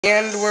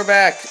And we're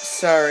back.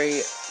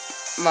 Sorry,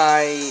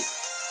 my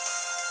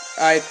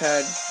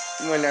iPad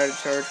went out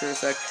of charge for a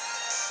sec.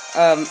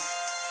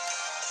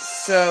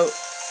 So,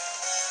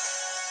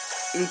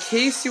 in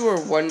case you were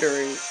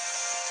wondering,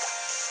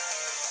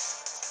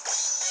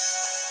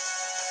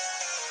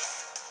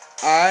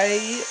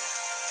 I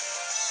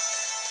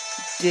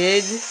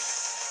did,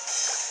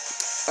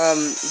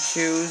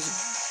 choose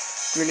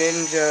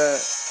Greninja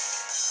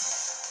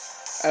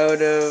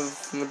out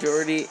of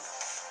majority.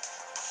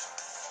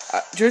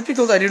 Truth be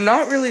told, I do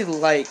not really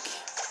like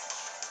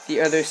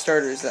the other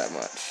starters that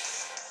much.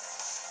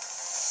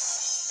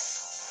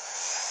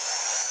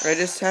 I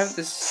just have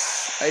a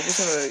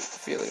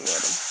feeling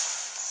about them.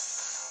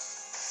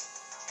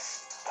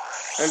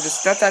 I'm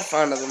just not that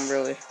fond of them,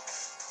 really,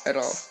 at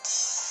all.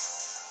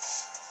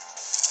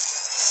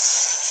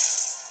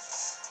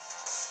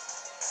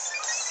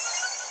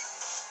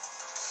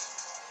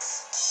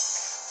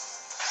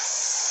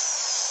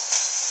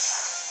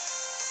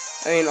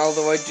 I mean,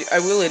 although I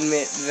will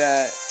admit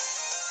that,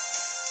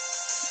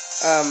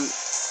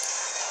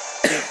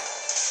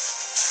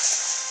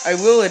 I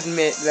will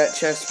admit that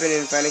Chespin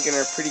and Fennekin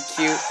are pretty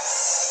cute,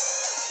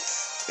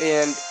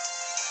 and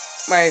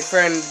my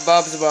friend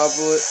Bob's Bob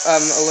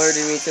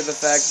alerted me to the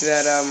fact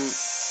that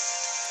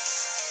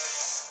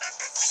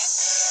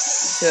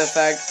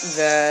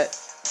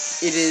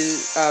it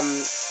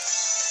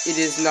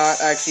is not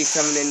actually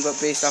feminine, but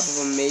based off of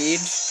a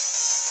mage.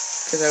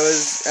 Because I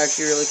was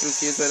actually really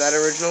confused by that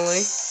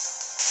originally.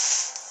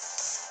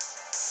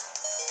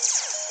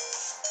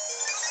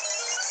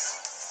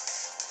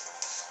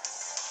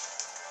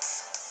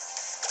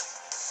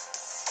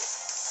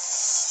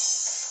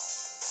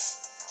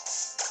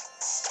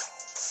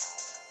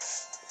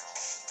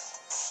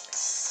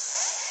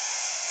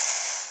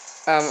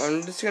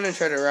 I'm just gonna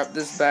try to wrap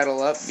this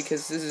battle up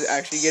because this is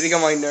actually getting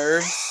on my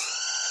nerves.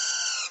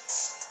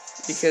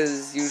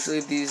 Because usually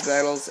these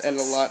battles end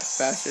a lot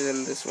faster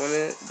than this one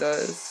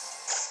does.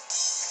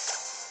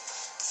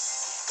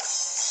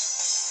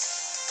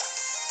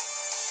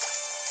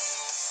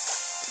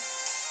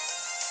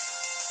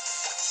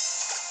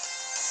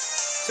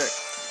 Sorry.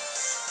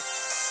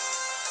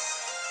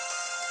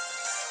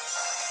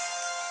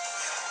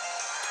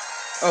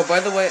 Oh, by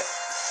the way,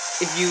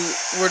 if you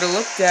were to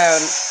look down,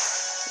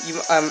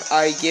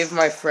 I give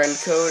my friend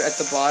code at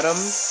the bottom.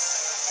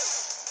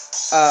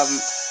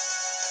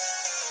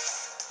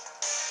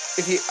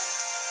 If you,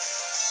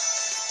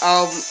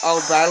 I'll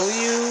battle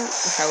you.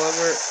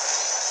 However,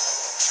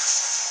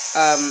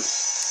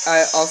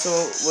 I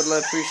also would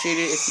appreciate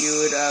it if you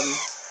would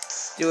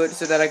do it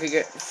so that I could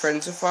get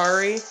Friend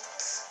Safari,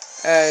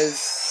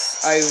 as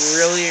I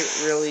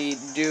really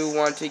do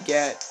want to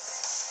get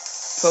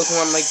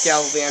Pokemon like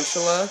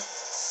Galvantula,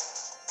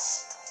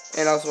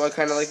 and also I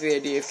kind of like the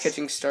idea of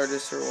catching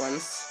Stardust for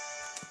once.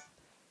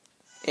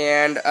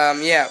 And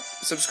yeah,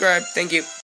 subscribe. Thank you.